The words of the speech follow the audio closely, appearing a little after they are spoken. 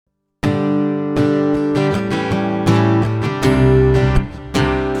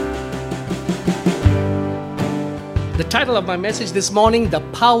title of my message this morning, The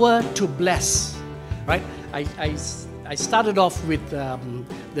Power to Bless. Right? I started off with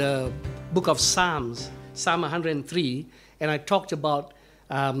the book of Psalms, Psalm 103, and I talked about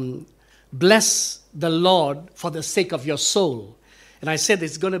bless the Lord for the sake of your soul. And I said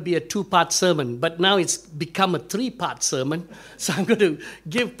it's going to be a two-part sermon, but now it's become a three-part sermon. So I'm going to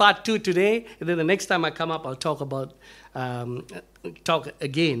give part 2 today, and then the next time I come up, I'll talk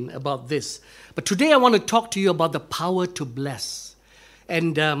again about this. But today I want to talk to you about the power to bless.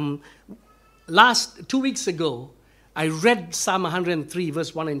 And 2 weeks ago, I read Psalm 103,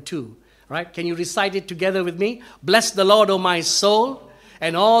 verse 1 and 2. Right? Can you recite it together with me? Bless the Lord, O my soul,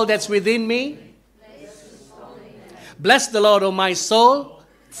 and all that's within me. Bless the Lord, O my soul.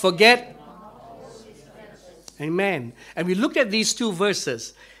 Forget. Amen. And we looked at these 2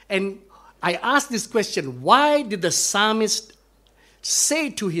 verses, and I asked this question: why did the psalmist say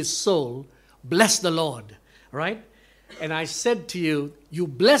to his soul, bless the Lord? Right? And I said to you, you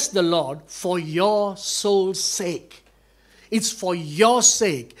bless the Lord for your soul's sake. It's for your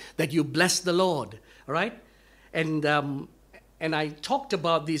sake that you bless the Lord. Right? And I talked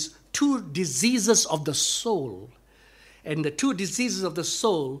about these 2 diseases of the soul. And the 2 diseases of the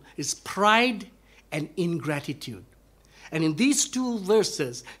soul is pride and ingratitude. And in these 2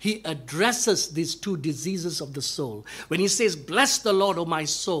 verses, he addresses these 2 diseases of the soul. When he says, bless the Lord, O my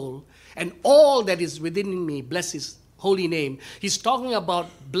soul, and all that is within me, bless his holy name. He's talking about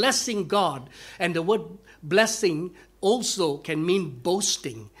blessing God. And the word blessing also can mean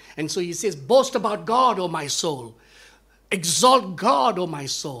boasting. And so he says, boast about God, O my soul. Exalt God, O my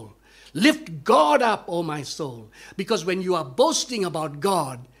soul. Lift God up, O my soul. Because when you are boasting about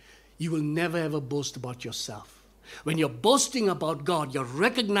God, you will never ever boast about yourself. When you're boasting about God, you're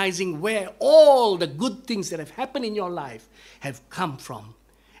recognizing where all the good things that have happened in your life have come from.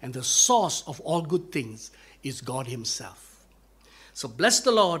 And the source of all good things is God himself. So bless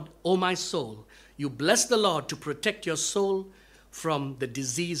the Lord, O my soul. You bless the Lord to protect your soul from the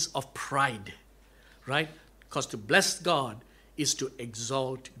disease of pride. Right? Because to bless God is to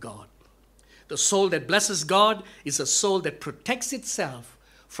exalt God. The soul that blesses God is a soul that protects itself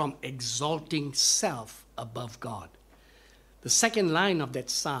from exalting self above God. The second line of that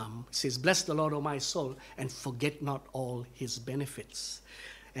psalm says, bless the Lord, O my soul, and forget not all his benefits.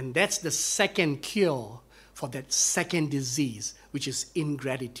 And that's the second cure for that second disease, which is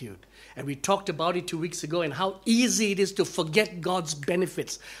ingratitude. And we talked about it 2 weeks ago, and how easy it is to forget God's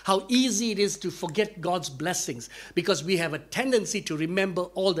benefits, how easy it is to forget God's blessings, because we have a tendency to remember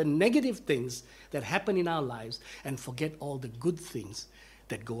all the negative things that happen in our lives and forget all the good things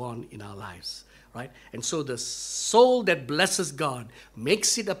that go on in our lives, right? And so the soul that blesses God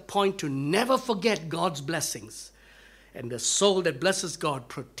makes it a point to never forget God's blessings. And the soul that blesses God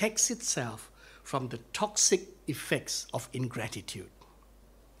protects itself from the toxic effects of ingratitude.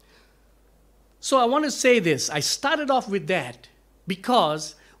 So I want to say this. I started off with that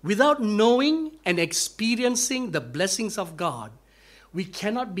because without knowing and experiencing the blessings of God, we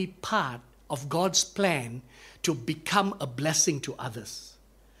cannot be part of God's plan to become a blessing to others.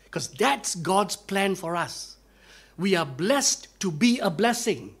 Because that's God's plan for us. We are blessed to be a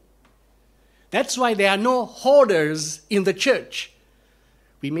blessing. That's why there are no hoarders in the church.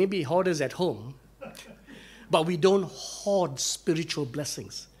 We may be hoarders at home, but we don't hoard spiritual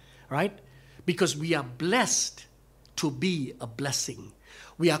blessings, right? Because we are blessed to be a blessing.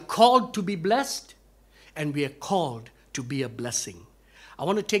 We are called to be blessed, and we are called to be a blessing. I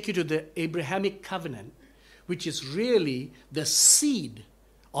want to take you to the Abrahamic covenant, which is really the seed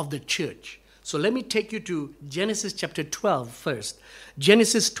of the church. So let me take you to Genesis chapter 12 first.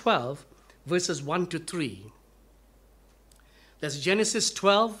 Genesis 12, verses 1 to 3. That's Genesis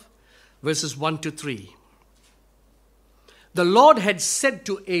 12, verses 1 to 3. The Lord had said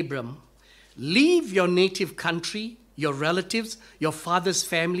to Abram, leave your native country, your relatives, your father's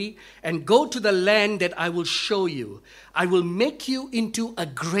family, and go to the land that I will show you. I will make you into a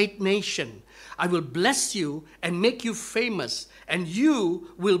great nation. I will bless you and make you famous, and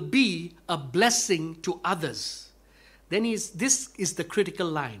you will be a blessing to others. Then this is the critical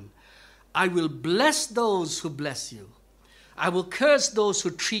line. I will bless those who bless you. I will curse those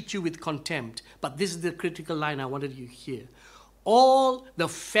who treat you with contempt. But this is the critical line I wanted you to hear. All the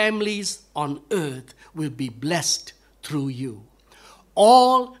families on earth will be blessed through you.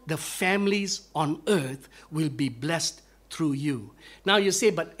 All the families on earth will be blessed through you. Now you say,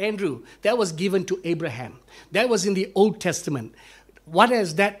 but Andrew, that was given to Abraham. That was in the Old Testament. What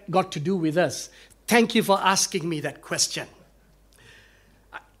has that got to do with us? Thank you for asking me that question.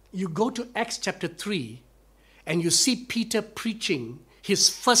 You go to Acts chapter 3, and you see Peter preaching his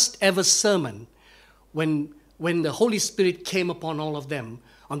first ever sermon when when the Holy Spirit came upon all of them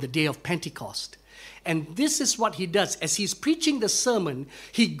on the day of Pentecost. And this is what he does. As he's preaching the sermon,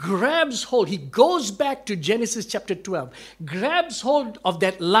 he grabs hold. He goes back to Genesis chapter 12, grabs hold of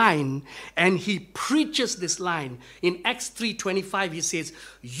that line, and he preaches this line. In Acts 3:25, he says,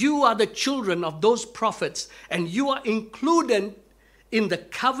 "You are the children of those prophets, and you are included in the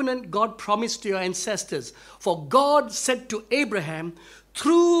covenant God promised to your ancestors. For God said to Abraham,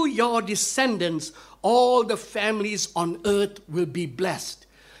 through your descendants, all the families on earth will be blessed."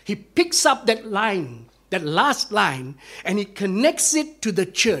 He picks up that line, that last line, and he connects it to the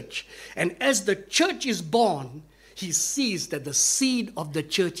church. And as the church is born, he sees that the seed of the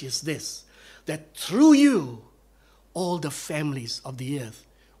church is this, that through you, all the families of the earth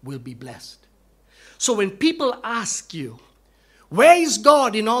will be blessed. So when people ask you, where is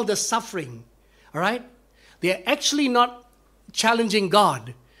God in all the suffering? All right? They're actually not challenging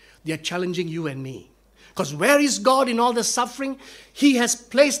God. They're challenging you and me. Because where is God in all the suffering? He has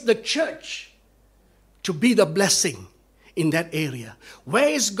placed the church to be the blessing in that area. Where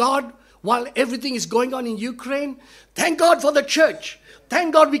is God while everything is going on in Ukraine? Thank God for the church.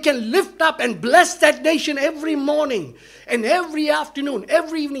 Thank God we can lift up and bless that nation every morning and every afternoon,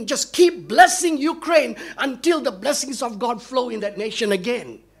 every evening. Just keep blessing Ukraine until the blessings of God flow in that nation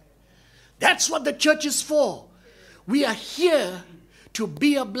again. That's what the church is for. We are here to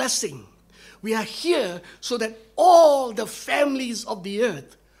be a blessing. We are here so that all the families of the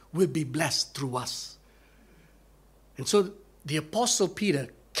earth will be blessed through us. And so the Apostle Peter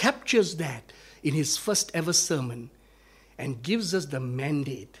captures that in his first ever sermon and gives us the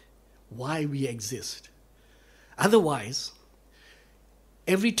mandate why we exist. Otherwise,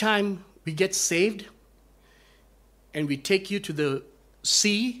 every time we get saved and we take you to the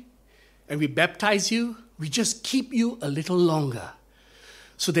sea and we baptize you, we just keep you a little longer,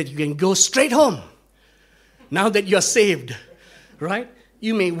 so that you can go straight home now that you're saved, right?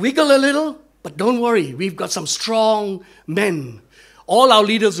 You may wiggle a little, but don't worry. We've got some strong men. All our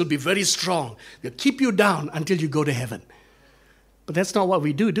leaders will be very strong. They'll keep you down until you go to heaven. But that's not what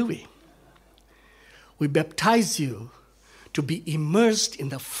we do we? We baptize you to be immersed in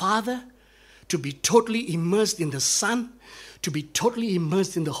the Father, to be totally immersed in the Son, to be totally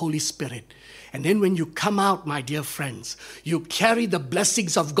immersed in the Holy Spirit. And then when you come out, my dear friends, you carry the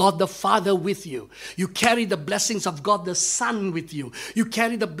blessings of God the Father with you. You carry the blessings of God the Son with you. You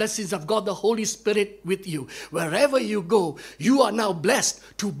carry the blessings of God the Holy Spirit with you. Wherever you go, you are now blessed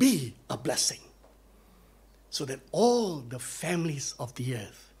to be a blessing, so that all the families of the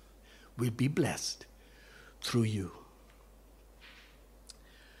earth will be blessed through you.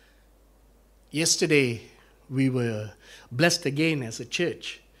 Yesterday, we were blessed again as a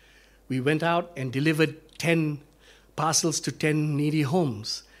church. We went out and delivered 10 parcels to 10 needy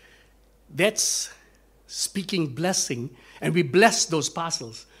homes. That's speaking blessing, and we bless those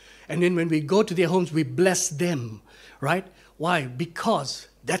parcels. And then when we go to their homes, we bless them, right? Why? Because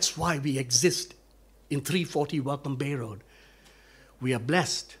that's why we exist in 340 Welcome Bay Road. We are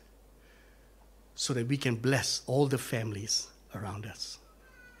blessed so that we can bless all the families around us.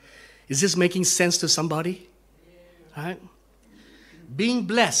 Is this making sense to somebody? All right? Being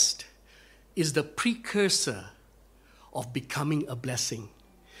blessed is the precursor of becoming a blessing.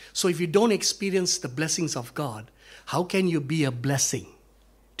 So if you don't experience the blessings of God, how can you be a blessing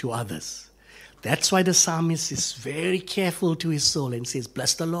to others? That's why the psalmist is very careful to his soul and says,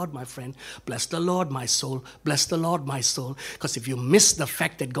 bless the Lord, my friend. Bless the Lord, my soul. Bless the Lord, my soul. Because if you miss the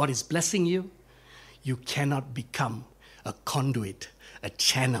fact that God is blessing you, you cannot become a conduit, a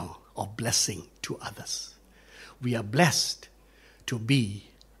channel of blessing to others. We are blessed to be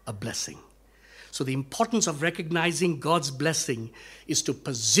a blessing. So the importance of recognizing God's blessing is to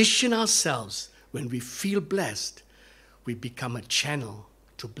position ourselves. When we feel blessed, we become a channel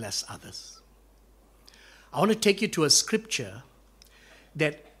to bless others. I want to take you to a scripture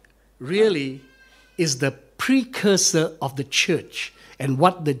that really is the precursor of the church and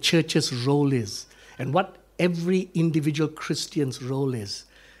what the church's role is and what every individual Christian's role is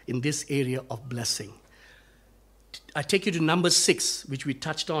in this area of blessing. I take you to Numbers 6, which we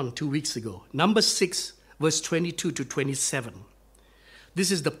touched on 2 weeks ago. Numbers 6, verse 22 to 27.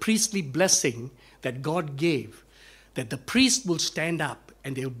 This is the priestly blessing that God gave, that the priest will stand up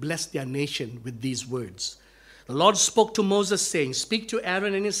and they will bless their nation with these words. The Lord spoke to Moses, saying, speak to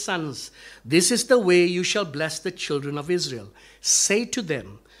Aaron and his sons. This is the way you shall bless the children of Israel. Say to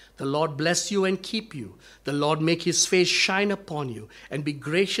them, the Lord bless you and keep you. The Lord make his face shine upon you and be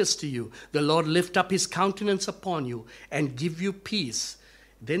gracious to you. The Lord lift up his countenance upon you and give you peace.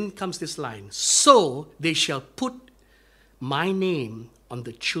 Then comes this line. So they shall put my name on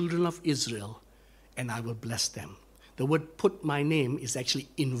the children of Israel and I will bless them. The word put my name is actually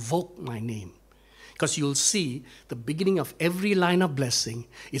invoke my name. Because you'll see the beginning of every line of blessing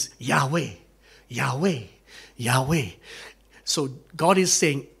is Yahweh, Yahweh, Yahweh. So God is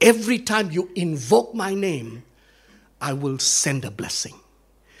saying, every time you invoke my name, I will send a blessing.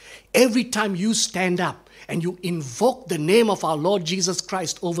 Every time you stand up and you invoke the name of our Lord Jesus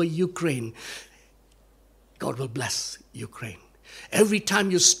Christ over Ukraine, God will bless Ukraine. Every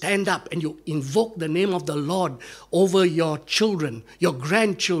time you stand up and you invoke the name of the Lord over your children, your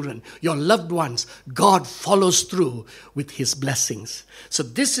grandchildren, your loved ones, God follows through with his blessings. So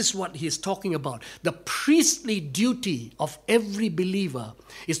this is what he is talking about. The priestly duty of every believer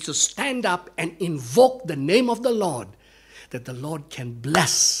is to stand up and invoke the name of the Lord, that the Lord can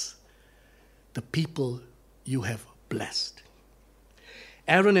bless the people you have blessed.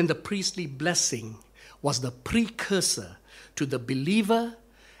 Aaron and the priestly blessing was the precursor to the believer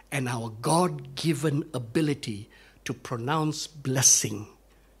and our God-given ability to pronounce blessing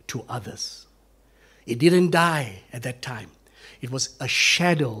to others. It didn't die at that time. It was a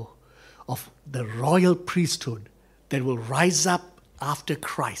shadow of the royal priesthood that will rise up after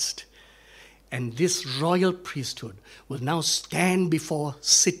Christ. And this royal priesthood will now stand before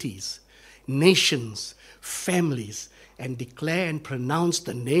cities, nations, families, and declare and pronounce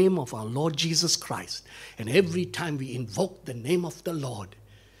the name of our Lord Jesus Christ. And every time we invoke the name of the Lord,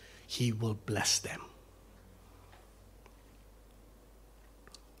 he will bless them.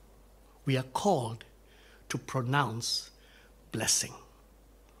 We are called to pronounce blessing.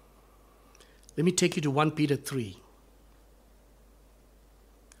 Let me take you to 1 Peter 3.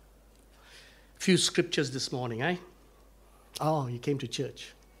 Few scriptures this morning, eh? Oh, you came to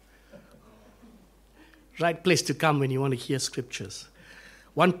church. Right place to come when you want to hear scriptures.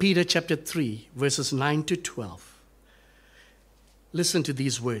 1 Peter chapter 3, verses 9 to 12. Listen to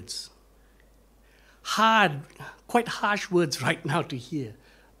these words. Quite harsh words right now to hear,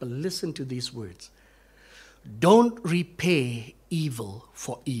 but listen to these words. Don't repay evil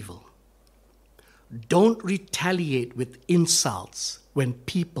for evil. Don't retaliate with insults when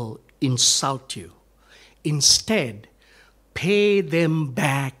people insult you. Instead, pay them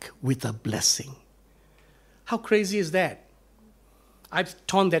back with a blessing. How crazy is that? I've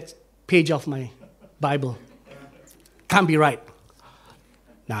torn that page off my Bible. Can't be right.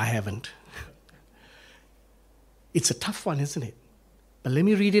 No, I haven't. It's a tough one, isn't it? But let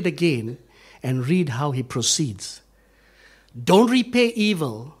me read it again and read how he proceeds. Don't repay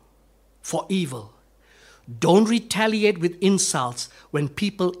evil for evil. Don't retaliate with insults when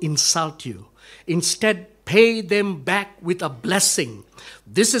people insult you. Instead, pay them back with a blessing.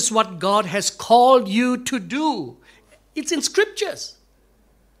 This is what God has called you to do. It's in scriptures.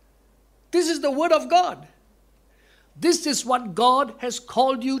 This is the word of God. This is what God has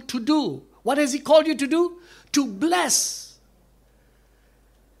called you to do. What has he called you to do? To bless.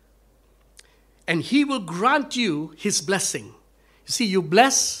 And he will grant you his blessing. You see, you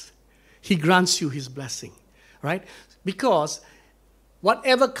bless, he grants you his blessing. Right? Because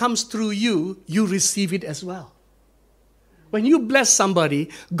whatever comes through you, you receive it as well. When you bless somebody,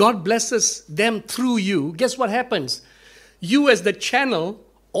 God blesses them through you. Guess what happens? You as the channel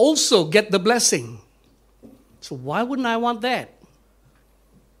also get the blessing. So why wouldn't I want that?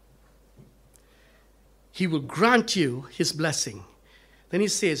 He will grant you his blessing. Then he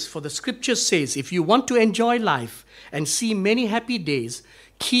says, for the scripture says, if you want to enjoy life and see many happy days,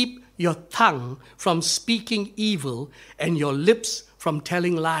 keep your tongue from speaking evil and your lips from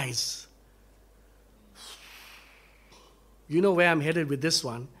telling lies. You know where I'm headed with this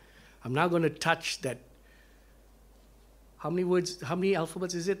one. I'm now going to touch that. How many words, how many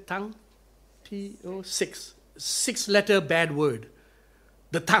alphabets is it? Tongue? T-O-6. 6-letter bad word.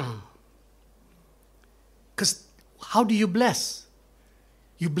 The tongue. Because how do you bless?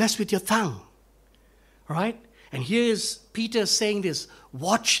 You bless with your tongue. All right? And here is Peter saying this.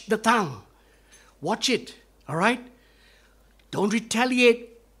 Watch the tongue. Watch it. All right? Don't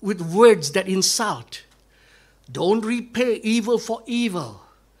retaliate with words that insult. Don't repay evil for evil.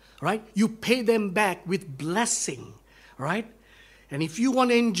 Right? You pay them back with blessing. Right? And if you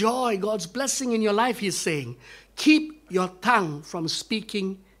want to enjoy God's blessing in your life, he's saying, keep your tongue from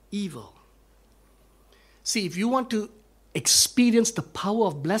speaking evil. See, if you want to experience the power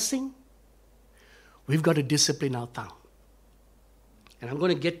of blessing, we've got to discipline our tongue. And I'm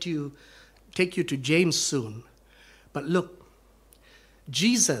going to take you to James soon. But look,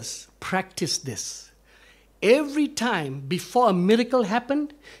 Jesus practiced this. Every time before a miracle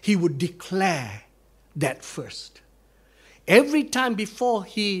happened, he would declare that first. Every time before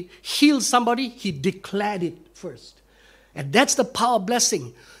he healed somebody, he declared it first. And that's the power of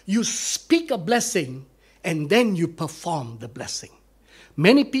blessing. You speak a blessing and then you perform the blessing.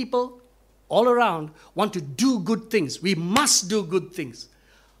 Many people all around want to do good things. We must do good things.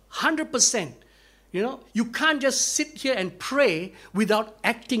 100%. You can't just sit here and pray without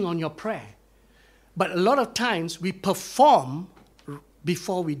acting on your prayer. But a lot of times we perform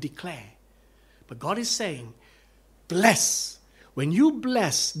before we declare. But God is saying, bless. When you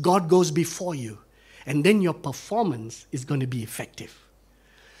bless, God goes before you. And then your performance is going to be effective.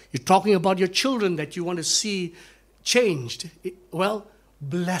 You're talking about your children that you want to see changed. Well,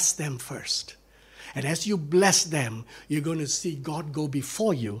 bless them first. And as you bless them, you're going to see God go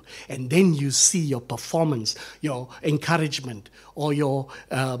before you. And then you see your performance, your encouragement, or your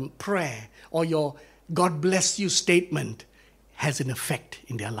prayer, or your God bless you statement has an effect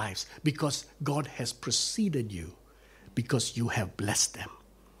in their lives. Because God has preceded you. Because you have blessed them.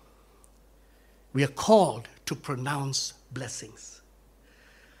 We are called to pronounce blessings.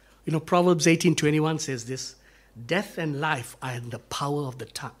 Proverbs 18:21 says this, death and life are in the power of the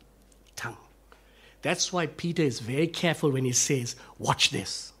tongue. That's why Peter is very careful when he says, watch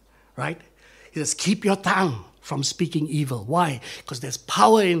this, right? He says, keep your tongue from speaking evil. Why? Because there's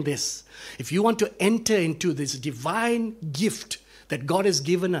power in this. If you want to enter into this divine gift that God has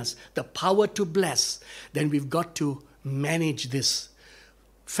given us, the power to bless, then we've got to manage this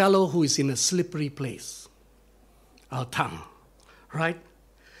fellow who is in a slippery place, our tongue, right?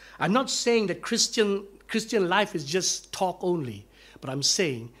 I'm not saying that Christian life is just talk only, but I'm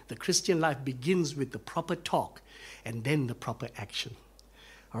saying the Christian life begins with the proper talk and then the proper action,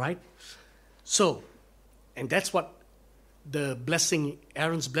 all right? So, and that's what the blessing,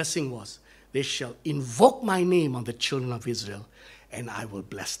 Aaron's blessing was. They shall invoke my name on the children of Israel, and I will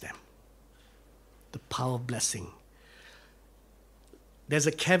bless them. The power of blessing. There's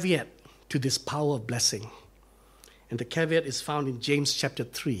a caveat to this power of blessing. And the caveat is found in James chapter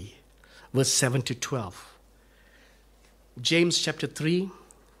 3, verse 7 to 12. James chapter 3,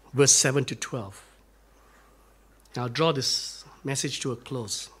 verse 7 to 12. Now I'll draw this message to a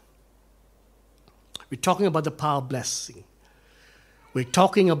close. We're talking about the power of blessing. We're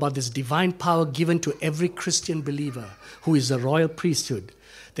talking about this divine power given to every Christian believer who is a royal priesthood,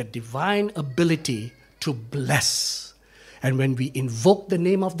 that divine ability to bless. And when we invoke the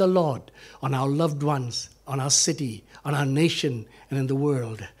name of the Lord on our loved ones, on our city, on our nation, and in the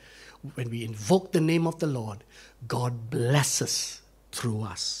world, when we invoke the name of the Lord, God blesses through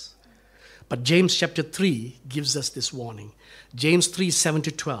us. But James chapter 3 gives us this warning. James 3, 7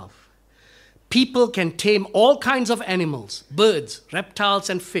 to 12. People can tame all kinds of animals, birds, reptiles,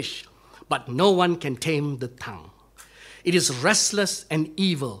 and fish, but no one can tame the tongue. It is restless and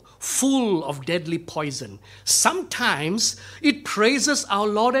evil, full of deadly poison. Sometimes it praises our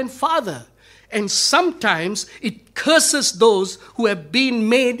Lord and Father, and sometimes it curses those who have been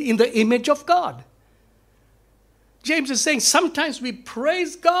made in the image of God. James is saying sometimes we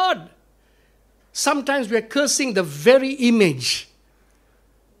praise God. Sometimes we are cursing the very image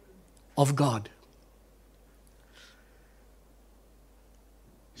of God.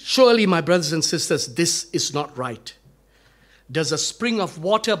 Surely, my brothers and sisters, this is not right. Does a spring of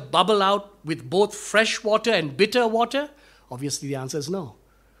water bubble out with both fresh water and bitter water? Obviously, the answer is no.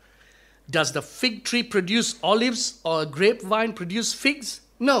 Does the fig tree produce olives or a grapevine produce figs?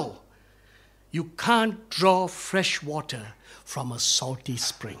 No. You can't draw fresh water from a salty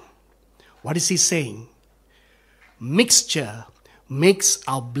spring. What is he saying? Mixture makes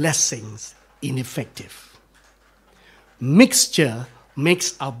our blessings ineffective. Mixture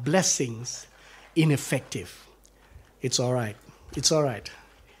makes our blessings ineffective. It's all right. It's all right.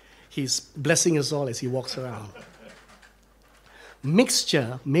 He's blessing us all as he walks around.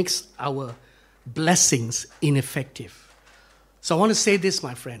 Mixture makes our blessings ineffective. So I want to say this,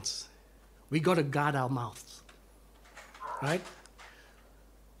 my friends. We got to guard our mouths. Right?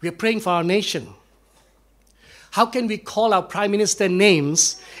 We are praying for our nation. How can we call our prime minister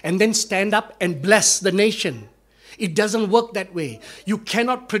names and then stand up and bless the nation? It doesn't work that way. You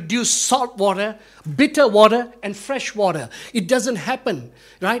cannot produce salt water, bitter water, and fresh water. It doesn't happen,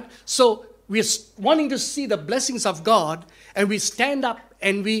 right? So we're wanting to see the blessings of God, and we stand up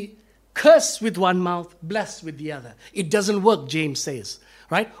and we curse with one mouth, bless with the other. It doesn't work, James says,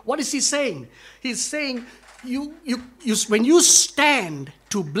 right? What is he saying? He's saying, when you stand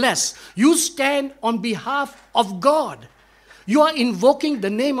to bless, you stand on behalf of God. You are invoking the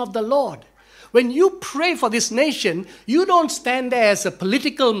name of the Lord. When you pray for this nation, you don't stand there as a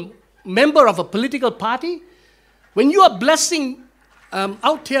political member of a political party. When you are blessing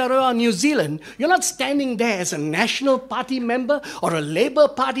Aotearoa, New Zealand, you're not standing there as a National Party member or a Labour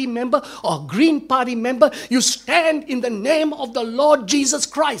Party member or a Green Party member. You stand in the name of the Lord Jesus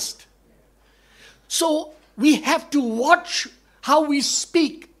Christ. So we have to watch how we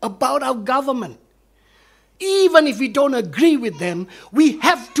speak about our government. Even if we don't agree with them, we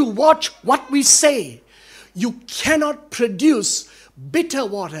have to watch what we say. You cannot produce bitter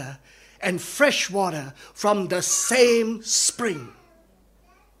water and fresh water from the same spring.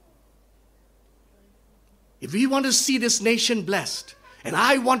 If we want to see this nation blessed, and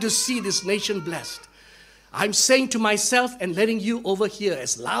I want to see this nation blessed, I'm saying to myself and letting you overhear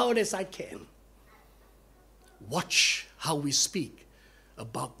as loud as I can, watch how we speak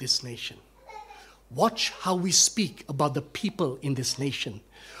about this nation. Watch how we speak about the people in this nation.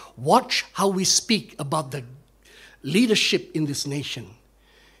 Watch how we speak about the leadership in this nation.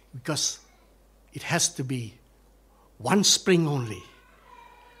 Because it has to be one spring only.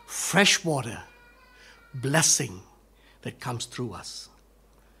 Fresh water, blessing that comes through us.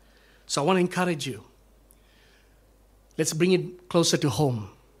 So I want to encourage you. Let's bring it closer to home.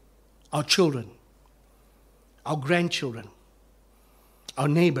 Our children, our grandchildren, our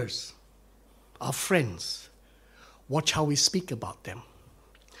neighbors, our friends. Watch how we speak about them.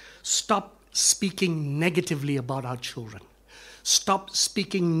 Stop speaking negatively about our children. Stop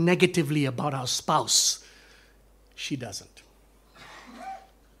speaking negatively about our spouse. She doesn't.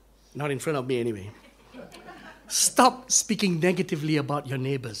 Not in front of me anyway. Stop speaking negatively about your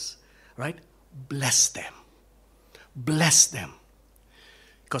neighbors, right? Bless them. Bless them.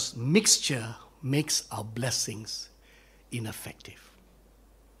 Because mixture makes our blessings ineffective.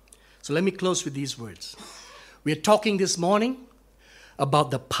 So let me close with these words. We are talking this morning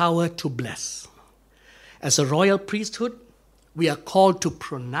about the power to bless. As a royal priesthood, we are called to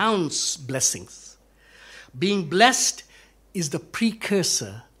pronounce blessings. Being blessed is the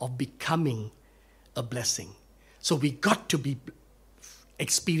precursor of becoming a blessing. So we got to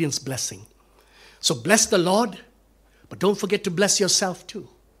experience blessing. So bless the Lord, but don't forget to bless yourself too.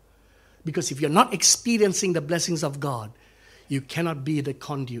 Because if you're not experiencing the blessings of God, you cannot be the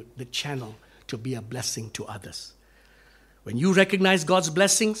conduit, the channel to be a blessing to others. When you recognize God's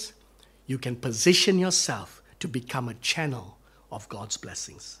blessings, you can position yourself to become a channel of God's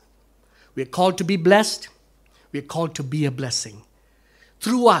blessings. We are called to be blessed. We are called to be a blessing.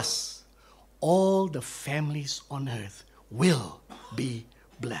 Through us, all the families on earth will be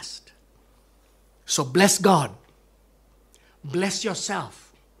blessed. So bless God. Bless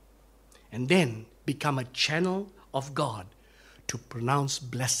yourself. And then become a channel of God to pronounce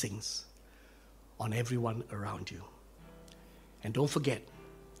blessings on everyone around you. And don't forget,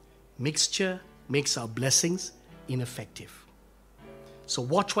 mixture makes our blessings ineffective. So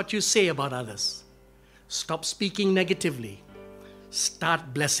watch what you say about others. Stop speaking negatively.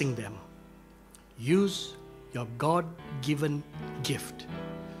 Start blessing them. Use your God-given gift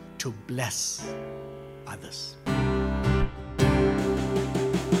to bless others.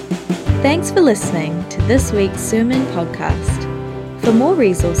 Thanks for listening to this week's sermon podcast. For more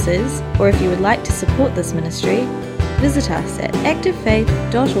resources, or if you would like to support this ministry, visit us at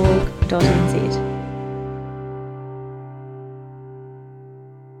activefaith.org.nz.